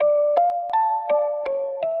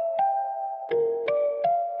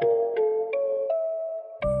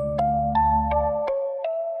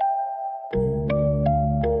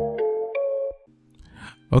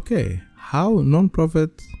Okay, how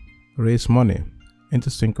non-profit raise money?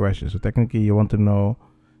 Interesting question. So technically you want to know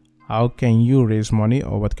how can you raise money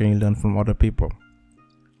or what can you learn from other people.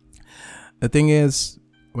 The thing is,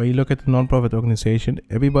 when you look at a non-profit organization,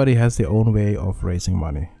 everybody has their own way of raising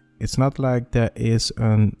money. It's not like there is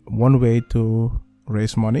one way to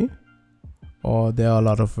raise money or there are a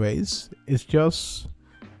lot of ways. It just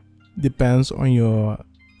depends on your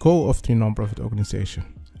goal of the non-profit organization.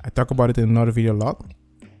 I talk about it in another video a lot.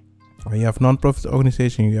 When you have non-profit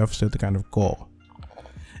organization, you have a certain kind of goal,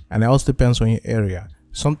 and it also depends on your area.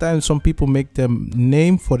 Sometimes some people make them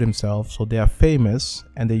name for themselves, so they are famous,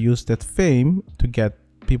 and they use that fame to get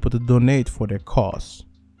people to donate for their cause.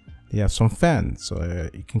 They have some fans, so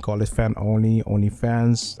you can call it fan only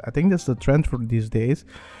fans. I think that's the trend for these days,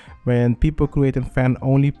 when people create a fan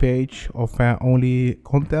only page or fan only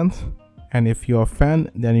content, and if you're a fan,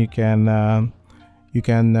 then you can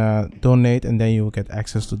donate, and then you will get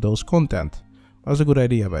access to those content. That's a good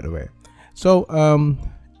idea, by the way. So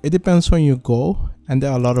it depends on your goal, and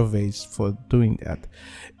there are a lot of ways for doing that.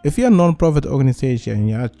 If you're a non-profit organization and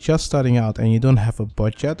you're just starting out and you don't have a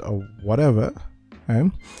budget or whatever,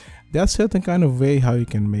 there's a certain kind of way how you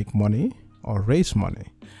can make money or raise money.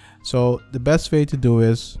 So the best way to do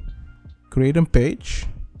is create a page.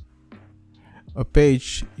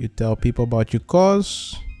 You tell people about your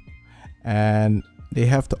cause, and they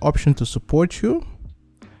have the option to support you,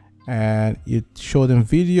 and you show them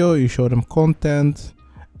video, you show them content,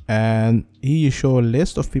 and here you show a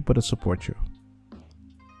list of people that support you.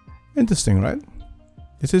 Interesting, right?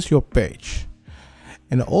 This is your page.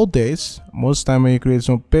 In the old days, most time when you create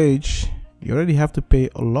some page, you already have to pay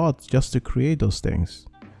a lot just to create those things.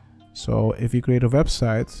 So if you create a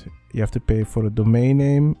website, you have to pay for the domain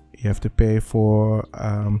name, you have to pay for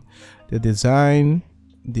the design,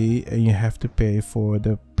 and you have to pay for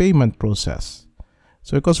the payment process.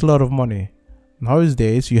 So it costs a lot of money.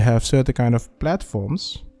 Nowadays you have certain kind of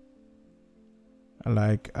platforms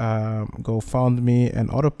like GoFundMe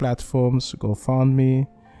and other platforms. GoFundMe,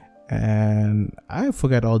 and I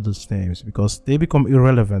forget all those names because they become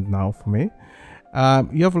irrelevant now for me.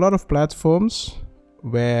 You have a lot of platforms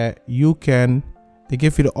where they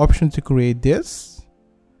give you the option to create this,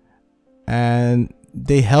 and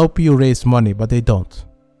they help you raise money, but they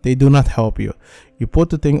do not help you. You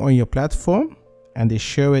put the thing on your platform and they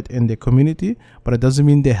share it in the community, but it doesn't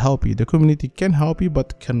mean they help you. The community can help you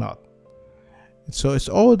but cannot. So it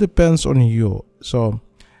all depends on you. So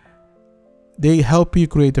they help you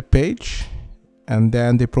create a page, and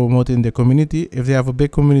then they promote in the community. If they have a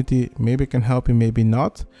big community, maybe it can help you, maybe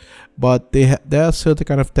not, but there are certain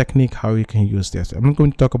kind of technique how you can use this. I'm not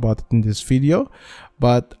going to talk about it in this video,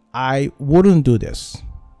 but I wouldn't do this.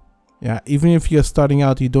 Yeah, even if you're starting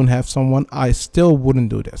out, you don't have someone, I still wouldn't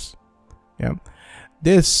do this. Yeah,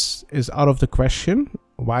 this is out of the question.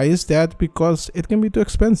 Why is that? Because it can be too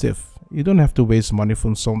expensive. You don't have to waste money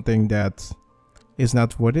from something that is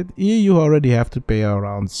not worth it. Here you already have to pay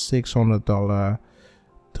around $600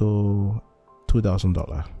 to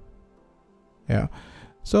 $2,000. Yeah,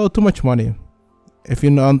 so too much money. If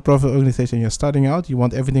you're a non-profit organization, you're starting out, you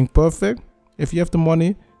want everything perfect. If you have the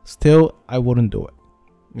money, still I wouldn't do it.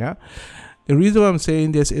 Yeah, the reason why I'm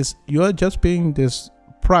saying this is you're just paying this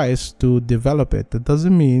price to develop it. That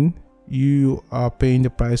doesn't mean you are paying the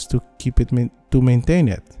price to keep it to maintain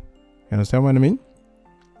it. You understand what I mean?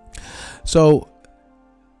 So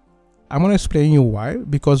I'm going to explain you why.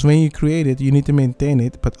 Because when you create it, you need to maintain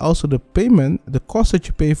it, but also the payment, the cost that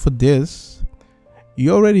you pay for this,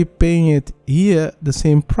 you're already paying it here the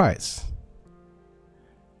same price.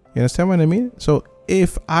 You understand what I mean? So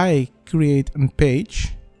if I create a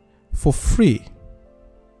page for free,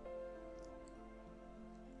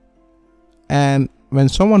 and when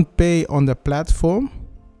someone pay on the platform,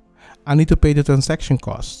 I need to pay the transaction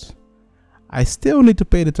cost. I still need to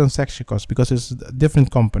pay the transaction cost because it's a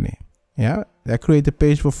different company. Yeah, I create the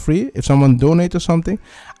page for free. If someone donates or something,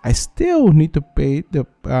 I still need to pay the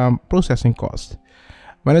processing cost.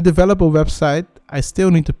 When I develop a website, I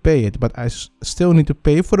still need to pay it, but I still need to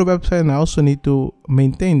pay for the website, and I also need to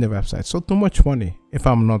maintain the website. So too much money if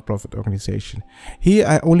I'm a non-profit organization. Here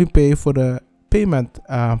I only pay for the payment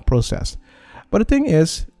process. But the thing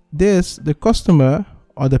is, the customer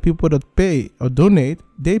or the people that pay or donate,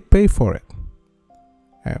 they pay for it.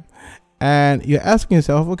 Okay. And you're asking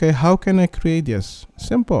yourself, okay, how can I create this?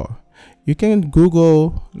 Simple. You can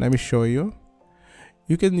Google, let me show you.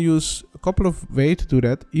 You can use a couple of ways to do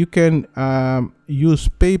that. You can use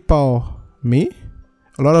PayPal Me.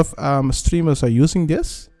 A lot of streamers are using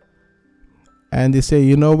this, and they say,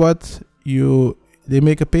 you know what, they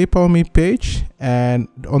make a PayPal Me page, and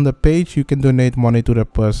on the page you can donate money to the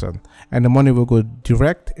person, and the money will go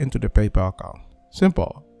direct into the PayPal account.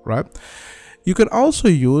 Simple, right? You can also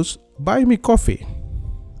use Buy Me Coffee.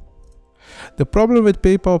 The problem with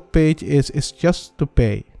PayPal page is it's just to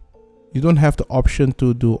pay. You don't have the option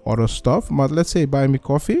to do other stuff. But let's say Buy Me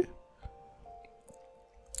Coffee.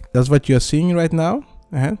 That's what you're seeing right now.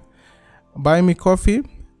 Buy Me Coffee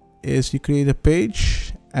is you create a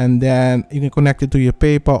page, and then you can connect it to your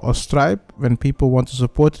PayPal or Stripe. When people want to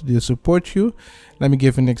support you, they support you. Let me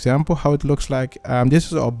give an example how it looks like.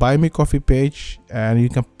 This is our Buy Me Coffee page, and you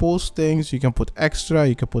can post things, you can put extra,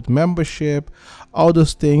 you can put membership, all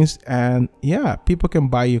those things, and yeah, people can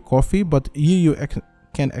buy your coffee. But here you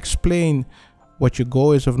can explain what your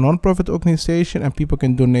goal is of non-profit organization, and people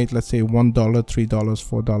can donate, let's say $1, $3,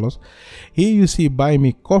 $4. Here you see Buy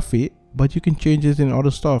Me Coffee, but you can change it in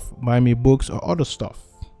other stuff, Buy Me Books or other stuff,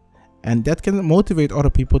 and that can motivate other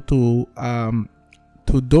people to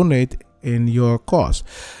donate in your cause.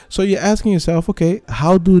 So you're asking yourself, okay,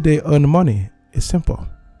 how do they earn money? It's simple.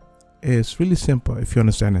 It's really simple if you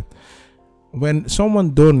understand it. When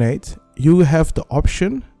someone donates, you have the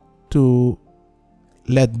option to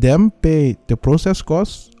let them pay the process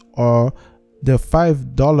costs, or the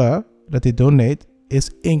 $5 that they donate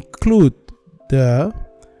is include the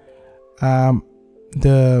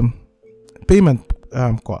payment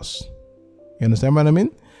costs. You understand what I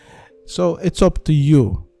mean? So it's up to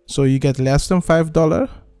you. So you get less than $5,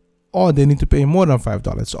 or they need to pay more than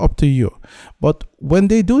 $5. It's up to you. But when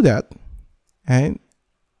they do that, and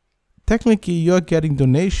technically you're getting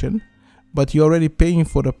donation, but you're already paying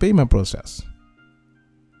for the payment process.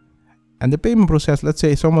 And the payment process, let's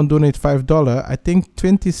say someone donates $5, I think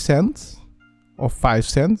 20 cents or 5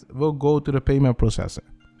 cents will go to the payment processor.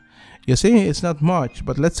 You're saying it's not much,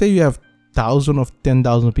 but let's say you have 1,000 or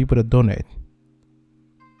 10,000 people that donate.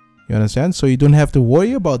 You understand? So you don't have to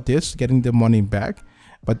worry about this, getting the money back,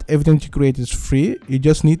 but everything you create is free. You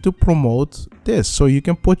just need to promote this. So you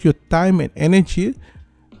can put your time and energy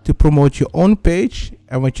to promote your own page.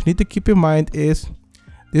 And what you need to keep in mind is,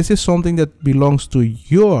 this is something that belongs to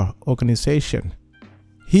your organization.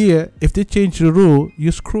 Here, if they change the rule,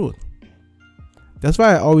 you're screwed. That's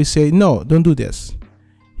why I always say, no, don't do this.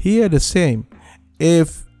 Here, the same.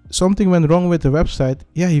 If something went wrong with the website,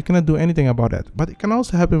 yeah, you cannot do anything about it. But it can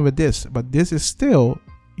also happen with this. But this is still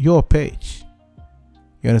your page.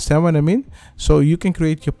 You understand what I mean? So you can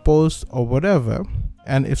create your post or whatever.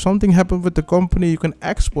 And if something happened with the company, you can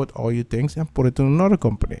export all your things and put it to another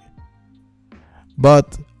company.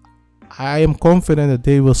 But I am confident that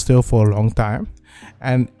they will stay for a long time.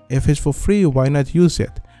 And if it's for free, why not use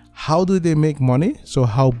it? How do they make money? So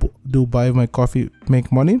how do Buy My Coffee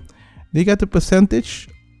make money? They get a percentage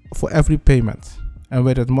for every payment. And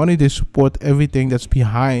with that money, they support everything that's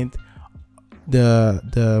behind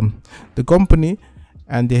the company.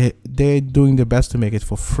 And they're doing their best to make it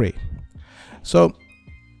for free. So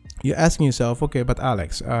you're asking yourself, okay, but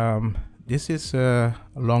Alex, this is a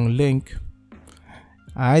long link.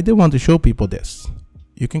 I didn't want to show people this.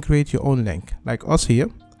 You can create your own link. Like us here,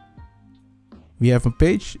 we have a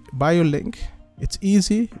page, bio link. It's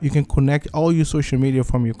easy. You can connect all your social media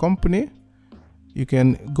from your company. You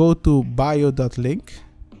can go to bio.link.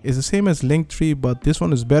 It's the same as Linktree, but this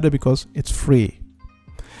one is better because it's free.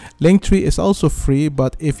 Linktree is also free,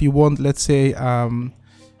 but if you want, let's say,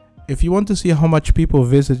 if you want to see how much people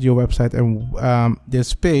visit your website and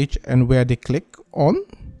this page and where they click on,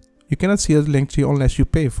 you cannot see a Linktree unless you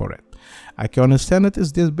pay for it. I can understand it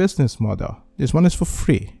is this business model. This one is for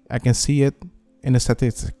free. I can see it in the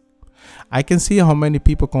statistic. I can see how many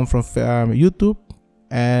people come from YouTube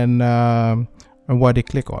and what they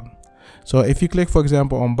click on. So if you click, for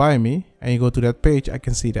example, on Buy Me and you go to that page, I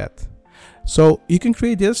can see that. So you can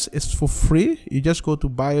create this. It's for free. You just go to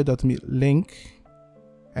bio.link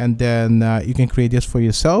and then you can create this for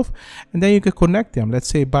yourself, and then you can connect them. Let's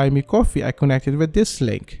say Buy Me Coffee, I connected with this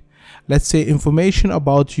link. Let's say information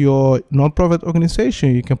about your nonprofit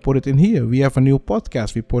organization, you can put it in here. We have a new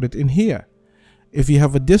podcast, we put it in here. If you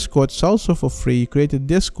have a Discord, it's also for free. You create a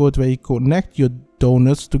Discord where you connect your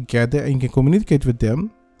donors together and you can communicate with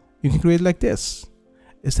them. You can create like this.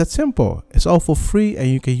 It's that simple. It's all for free and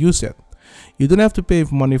you can use it. You don't have to pay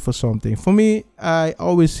money for something. For me, I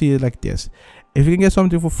always see it like this. If you can get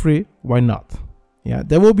something for free, why not? Yeah,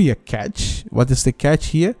 there will be a catch. What is the catch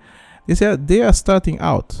here? They are starting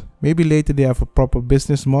out. Maybe later they have a proper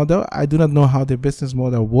business model. I do not know how the business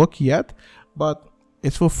model works yet, but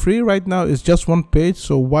it's for free right now. It's just one page,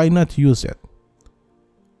 so why not use it?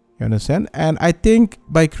 You understand? And I think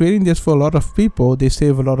by creating this for a lot of people, they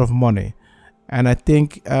save a lot of money. And I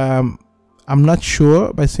think I I'm not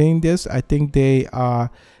sure by saying this. I think they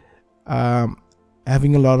are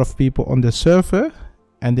having a lot of people on the server,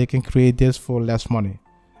 and they can create this for less money.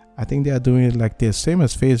 I think they are doing it like this, same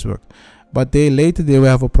as Facebook, but later they will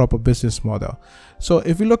have a proper business model. So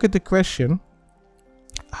if you look at the question,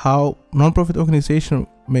 how non-profit organizations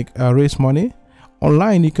raise money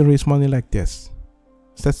online, you can raise money like this.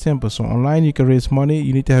 It's that simple. So online you can raise money.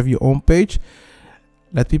 You need to have your own page.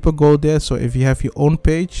 Let people go there. So if you have your own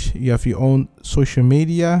page, you have your own social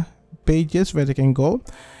media pages where they can go.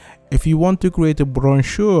 If you want to create a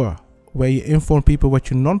brochure where you inform people what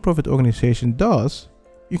your non-profit organization does,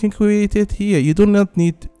 you can create it here. You do not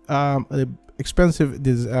need an expensive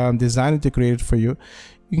designer to create it for you.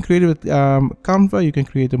 You can create it with Canva. You can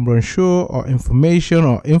create a brochure or information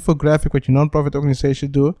or infographic what your non-profit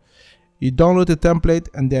organization do. You download the template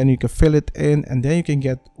and then you can fill it in, and then you can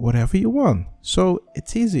get whatever you want. So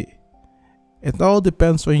it's easy. It all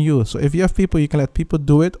depends on you. So if you have people, you can let people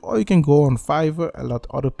do it, or you can go on Fiverr and let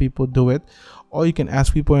other people do it, or you can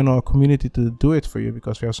ask people in our community to do it for you,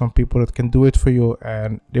 because we have some people that can do it for you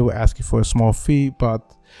and they will ask you for a small fee,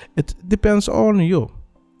 but it depends on you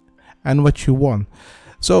and what you want.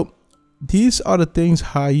 So these are the things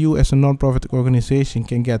how you as a non-profit organization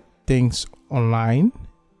can get things online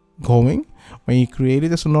going. When you create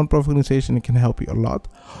it as a non-profit organization, it can help you a lot.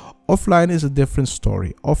 Offline is a different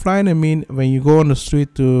story. Offline, I mean, when you go on the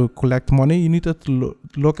street to collect money, you need to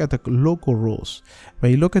look at the local rules.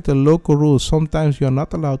 When you look at the local rules, sometimes you're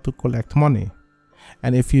not allowed to collect money.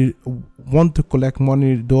 And if you want to collect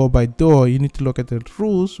money door by door, you need to look at the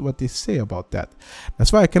rules, what they say about that.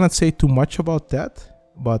 That's why I cannot say too much about that.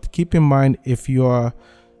 But keep in mind, if you are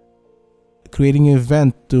creating an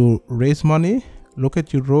event to raise money, look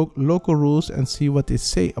at your local rules and see what they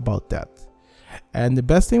say about that. And the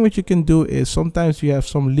best thing what you can do is, sometimes you have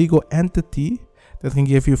some legal entity that can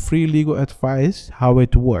give you free legal advice how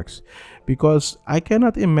it works. Because I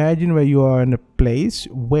cannot imagine where you are in a place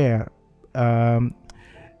where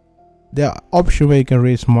there are options where you can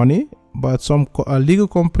raise money, but some legal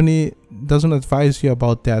company doesn't advise you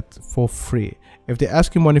about that for free. If they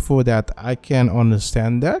ask you money for that, I can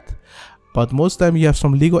understand that. But most time you have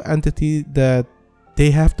some legal entity that they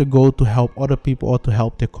have to go to help other people or to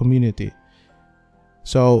help their community.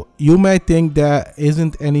 So you might think there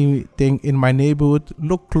isn't anything in my neighborhood.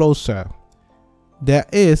 Look closer. There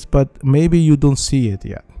is, but maybe you don't see it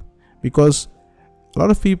yet. Because a lot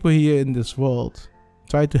of people here in this world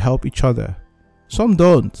try to help each other. Some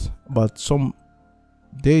don't, but some,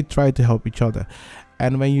 they try to help each other.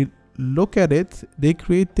 And when you look at it, they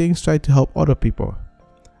create things, try to help other people.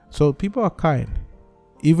 So people are kind.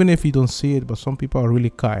 Even if you don't see it, but some people are really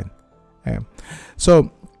kind.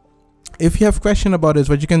 So if you have question about this,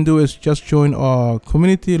 what you can do is just join our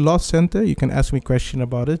community law center. You can ask me a question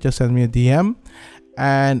about it. Just send me a DM.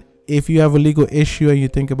 And if you have a legal issue and you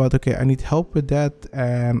think about, okay, I need help with that,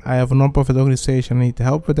 and I have a non-profit organization, I need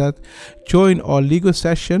help with that, join our legal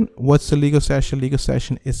session. What's the legal session? Legal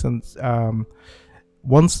session is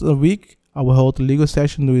once a week. I will hold a legal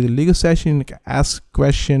session. During the legal session, you can ask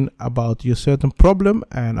question about your certain problem,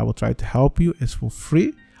 and I will try to help you. It's for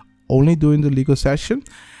free, only during the legal session.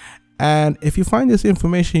 And if you find this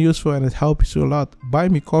information useful and it helps you a lot, buy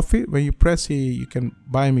me coffee. When you press here, you can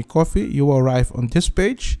buy me coffee. You will arrive on this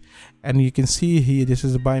page, and you can see here, this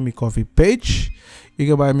is a buy me coffee page. You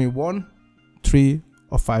can buy me 1, 3,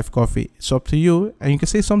 or 5 coffee. It's up to you. And you can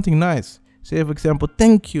say something nice. Say, for example,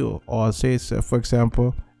 thank you, or say, for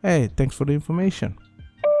example, hey, thanks for the information.